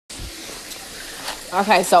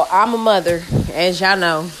Okay, so I'm a mother, as y'all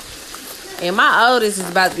know. And my oldest is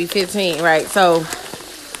about to be 15, right? So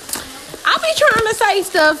I be trying to say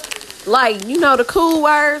stuff like, the cool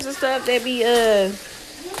words and stuff that be,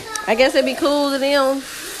 I guess it'd be cool to them.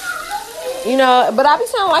 But I be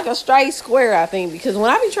sounding like a straight square, I think, because when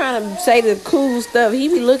I be trying to say the cool stuff, he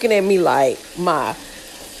be looking at me like,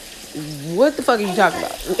 what the fuck are you talking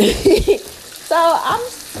about? So I'm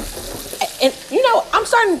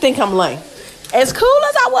starting to think I'm lame. As cool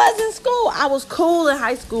as I was in school, I was cool in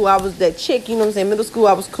high school. I was that chick, middle school,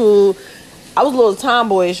 I was cool. I was a little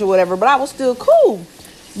tomboyish or whatever, but I was still cool.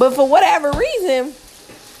 But for whatever reason,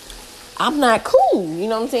 I'm not cool,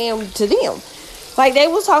 to them. Like, they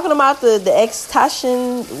was talking about the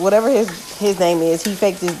ex-Tashin, whatever his name is. He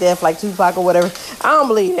faked his death like Tupac or whatever. I don't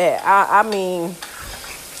believe that. I mean,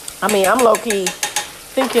 I'm low-key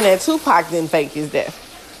thinking that Tupac didn't fake his death.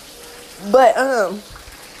 But,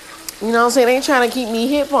 they trying to keep me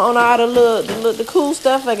hip on all the cool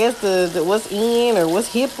stuff. I guess the what's in or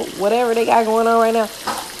what's hip, whatever they got going on right now.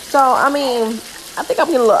 So, I think I'm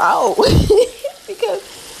getting a little old. Because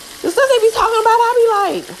the stuff they be talking about, I be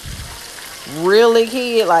like, really,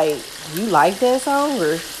 kid? Like, you like that song?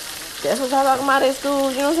 Or that's what y'all talking about at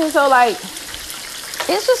school? You know what I'm saying? So, like,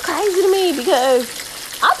 it's just crazy to me because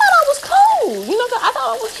I thought I was cool. I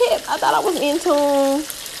thought I was hip. I thought I was in tune.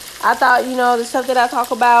 I thought, the stuff that I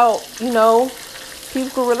talk about, people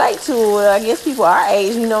could relate to. I guess people our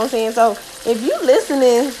age, you know what I'm saying? So, if you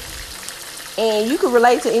listening and you can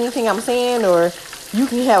relate to anything I'm saying, or you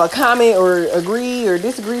can have a comment or agree or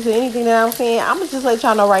disagree to anything that I'm saying, I'm going to just let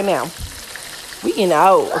y'all know right now. We getting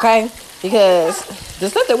old, okay? Because the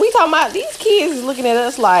stuff that we talking about, these kids is looking at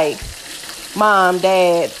us like mom,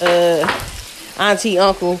 dad, auntie,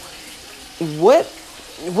 uncle. What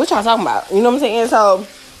y'all talking about? You know what I'm saying? So,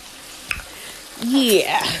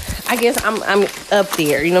 yeah, I guess I'm up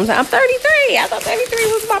there. You know what I'm saying? I'm 33. I thought 33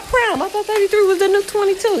 was my prime. I thought 33 was the new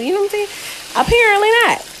 22. You know what I'm saying? Apparently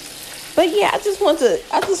not. But yeah, I just want to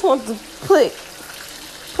put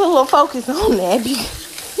a little focus on that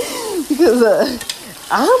because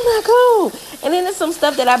I'm not cool. And then there's some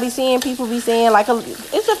stuff that I be seeing people be saying, like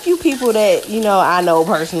it's a few people that I know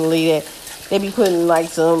personally that they be putting like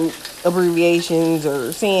some abbreviations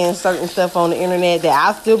or saying certain stuff on the internet that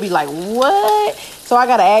I still be like, what? So I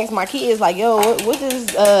gotta ask my kids like, yo, what does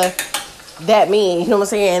that mean? You know what I'm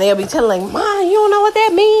saying? And they'll be telling like, Ma, you don't know what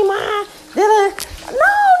that mean, Ma? No,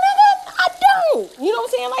 nigga, I don't. You know what I'm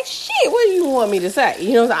saying? Like, shit, what do you want me to say?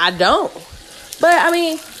 You know, I don't. But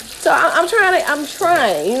so I'm trying.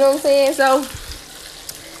 You know what I'm saying? So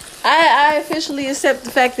I officially accept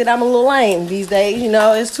the fact that I'm a little lame these days.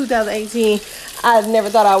 It's 2018. I never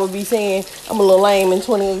thought I would be saying I'm a little lame in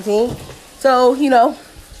 2018. So,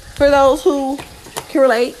 for those who can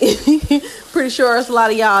relate, pretty sure it's a lot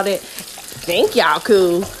of y'all that think y'all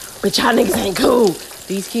cool, but y'all niggas ain't cool.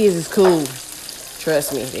 These kids is cool.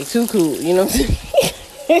 Trust me, they too cool. You know what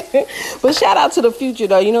I'm saying? But shout out to the future,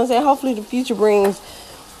 though. You know what I'm saying? Hopefully the future brings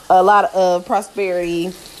a lot of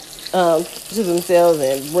prosperity to themselves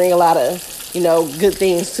and bring a lot of good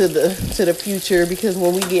things to the future, because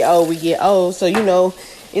when we get old. So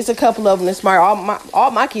it's a couple of them that's smart.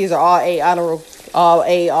 All my kids are all A honor roll, all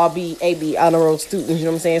A, all B, AB honor roll students. You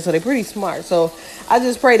know what I'm saying? So they're pretty smart. So I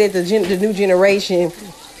just pray that the new generation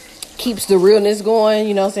keeps the realness going.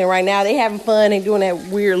 You know what I'm saying? Right now they having fun and doing that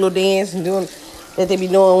weird little dance and doing that they be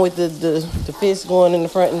doing with the fists going in the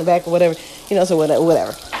front and the back or whatever. So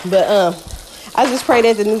whatever. But I just pray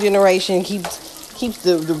that the new generation keeps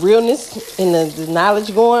the realness and the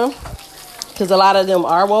knowledge going, because a lot of them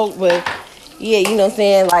are woke. But yeah, you know what I'm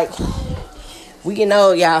saying, like, we getting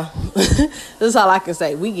old, y'all. That's all I can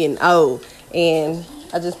say. We getting old, and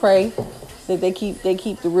I just pray that they keep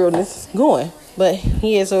the realness going. But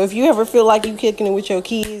yeah, so if you ever feel like you kicking it with your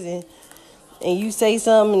kids and you say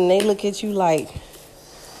something and they look at you like,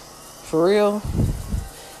 for real,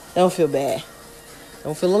 don't feel bad.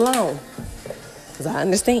 Don't feel alone, because I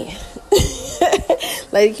understand.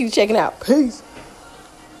 Lady Q checking out. Peace.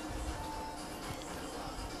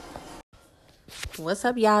 What's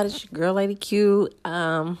up, y'all? It's your girl, Lady Q.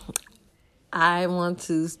 I want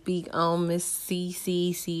to speak on Miss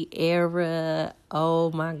CC Ciara.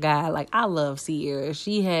 Oh my God. Like, I love Ciara.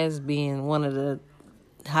 She has been one of the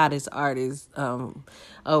hottest artists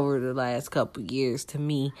over the last couple years to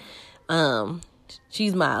me.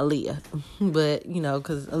 She's my Aaliyah. But,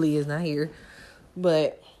 because Aaliyah's not here.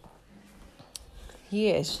 But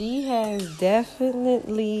yeah, she has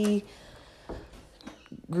definitely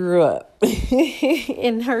grew up.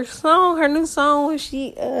 And her new song, when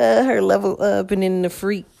she her Level Up and then the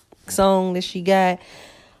Freak song that she got,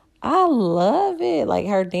 I love it. Like,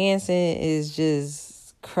 her dancing is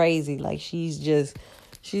just crazy. Like, she's just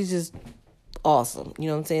awesome. You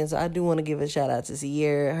know what I'm saying? So I do want to give a shout out to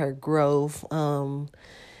Sierra, her growth,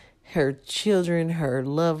 her children, her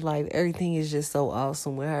love life. Everything is just so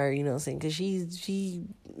awesome with her. You know what I'm saying? Because she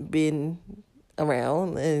been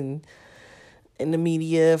around and in the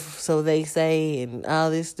media, so they say, and all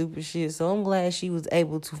this stupid shit. So I'm glad she was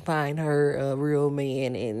able to find her real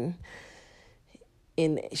man,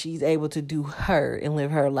 and she's able to do her and live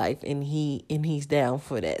her life, and he's down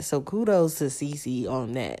for that. So kudos to Cece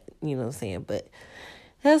on that. You know what I'm saying? But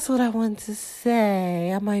that's what I want to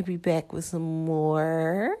say. I might be back with some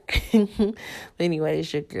more. But anyway,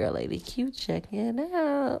 it's your girl, Lady Q. Checking it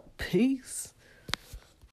out. Peace.